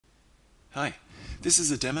Hi, this is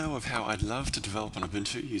a demo of how I'd love to develop on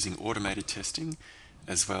Ubuntu using automated testing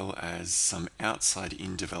as well as some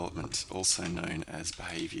outside-in development, also known as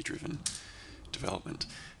behavior-driven development.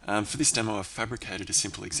 For this demo, I've fabricated a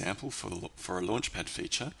simple example for a Launchpad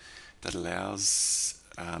feature that allows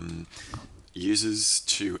users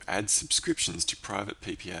to add subscriptions to private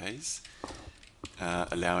PPAs,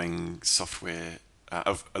 allowing their software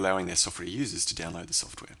users to download the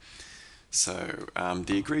software. So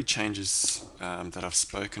the agreed changes that I've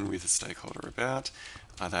spoken with a stakeholder about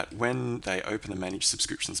are that when they open the Manage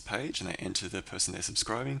Subscriptions page and they enter the person they're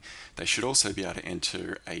subscribing, they should also be able to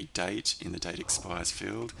enter a date in the date expires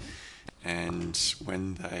field. And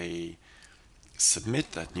when they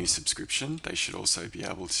submit that new subscription, they should also be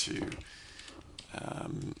able to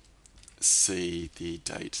see the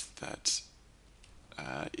date that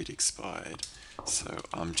it expired. So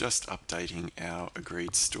I'm just updating our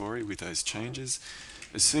agreed story with those changes.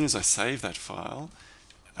 As soon as I save that file,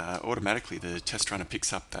 automatically the test runner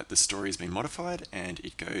picks up that the story has been modified and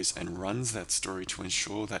it goes and runs that story to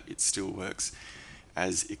ensure that it still works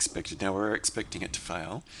as expected. Now we're expecting it to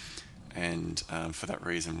fail, and for that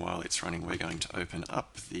reason, while it's running, we're going to open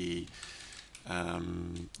up the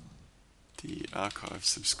archive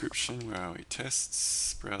subscription. Where are we?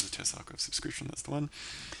 Tests, browser test archive subscription, that's the one.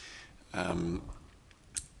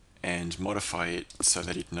 And modify it so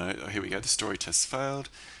that it knows, oh, here we go, the story test failed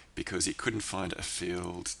because it couldn't find a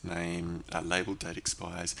field name labeled date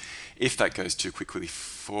expires. If that goes too quickly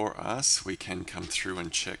for us, we can come through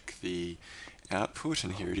and check the output,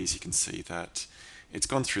 and here it is. You can see that it's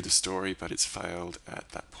gone through the story, but it's failed at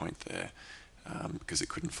that point there because it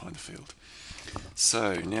couldn't find the field.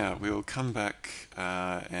 So now we'll come back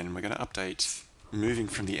and we're going to update, moving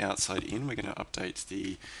from the outside in, we're going to update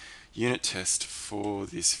the unit test for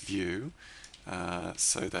this view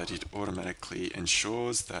so that it automatically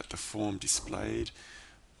ensures that the form displayed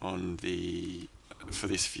on for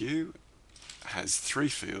this view has 3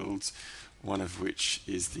 fields, one of which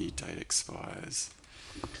is the date expires.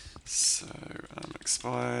 So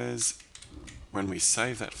expires. When we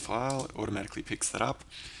save that file, it automatically picks that up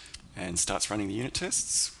and starts running the unit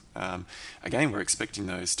tests. Again, we're expecting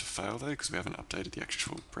those to fail though because we haven't updated the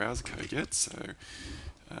actual browser code yet. So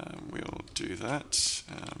we'll do that.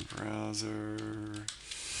 Browser,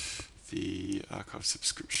 the archive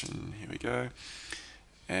subscription, here we go.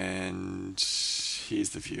 And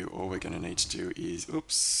here's the view. All we're going to need to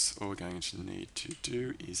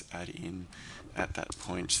do is, add in at that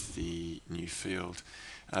point the new field.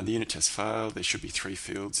 The unit test failed. There should be 3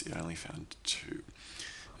 fields. It only found 2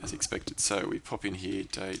 as expected. So we pop in here,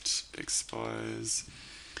 date expires,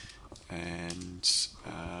 and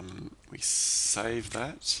we save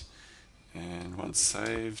that. And once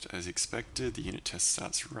saved, as expected, the unit test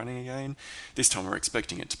starts running again. This time we're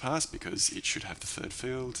expecting it to pass because it should have the 3rd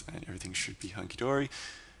field and everything should be hunky-dory.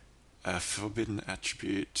 Forbidden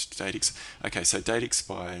attribute, okay, so date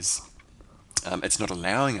expires. It's not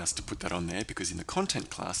allowing us to put that on there because in the content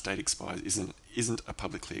class, date expires isn't a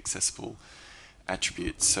publicly accessible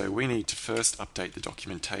attribute. So we need to first update the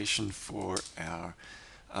documentation for our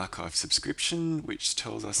archive subscription, which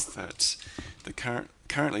tells us that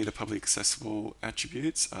currently the publicly accessible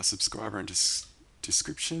attributes are subscriber and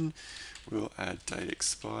description. We'll add date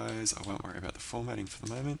expires. I won't worry about the formatting for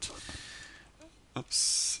the moment.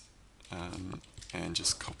 Oops. And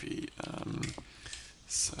just copy.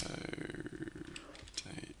 So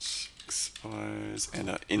date expires,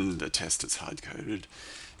 and in the test it's hard-coded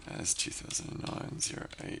as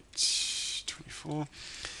 2009-08-24.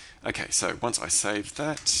 Okay, so once I save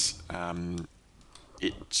that,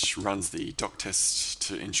 it runs the doc test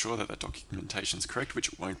to ensure that that documentation is correct, which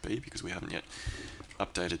it won't be because we haven't yet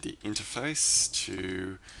updated the interface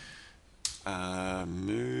to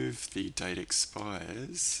move the date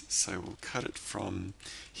expires. So we'll cut it from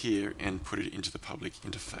here and put it into the public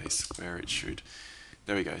interface where it should.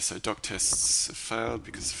 There we go. So doc tests have failed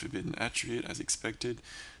because of forbidden attribute as expected.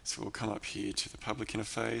 So we'll come up here to the public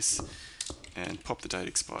interface and pop the date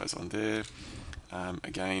expires on there.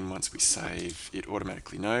 Again, once we save, it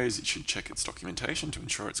automatically knows it should check its documentation to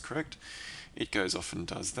ensure it's correct. It goes off and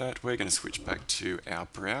does that. We're going to switch back to our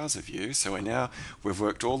browser view. So we've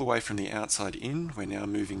worked all the way from the outside in. We're now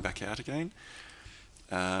moving back out again.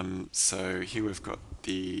 So here we've got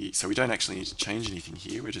so we don't actually need to change anything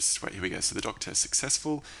here. We're just, here we go. So the doc test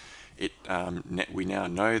successful. We now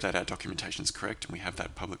know that our documentation is correct and we have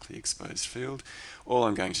that publicly exposed field. All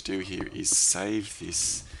I'm going to do here is save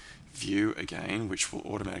this view again, which will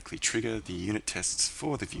automatically trigger the unit tests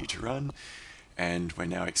for the view to run. And we're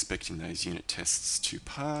now expecting those unit tests to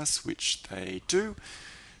pass, which they do.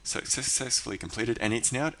 So it's successfully completed, and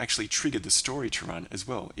it's now actually triggered the story to run as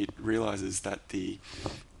well. It realizes that the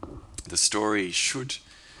story should,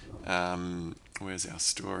 where's our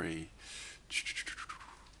story?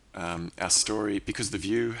 Our story, because the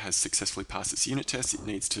view has successfully passed its unit test, it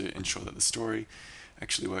needs to ensure that the story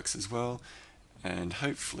actually works as well. And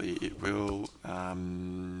hopefully it will.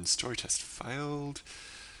 Story test failed.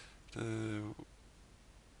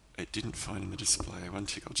 It didn't find in the display. One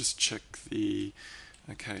tick. I'll just check the.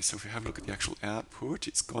 Okay, so if we have a look at the actual output,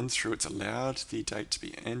 it's gone through, it's allowed the date to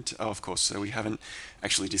be entered. Oh, of course, so we haven't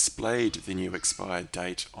actually displayed the new expired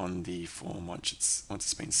date on the form once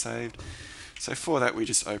it's been saved. So for that, we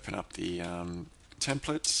just open up the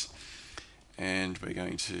template, and we're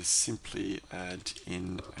going to simply add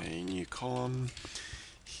in a new column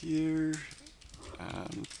here,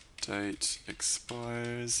 date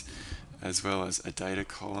expires, as well as a data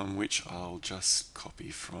column, which I'll just copy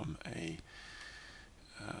from a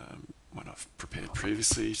one I've prepared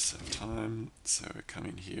previously to save time. So we come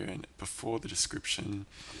in here, and before the description,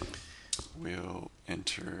 we'll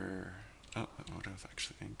enter. Oh, that would have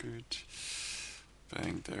actually been good.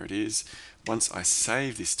 Bang, there it is. Once I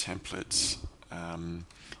save this template,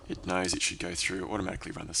 it knows it should go through,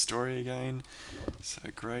 automatically run the story again. So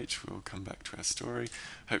great, we'll come back to our story.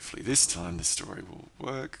 Hopefully this time the story will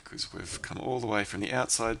work, because we've come all the way from the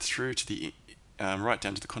outside through to the right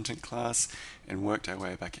down to the content class and worked our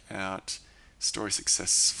way back out. Story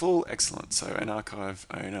successful, excellent. So an archive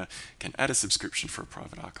owner can add a subscription for a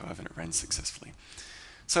private archive, and it ran successfully.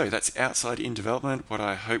 So that's outside in development, what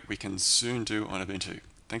I hope we can soon do on Ubuntu.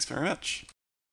 Thanks very much.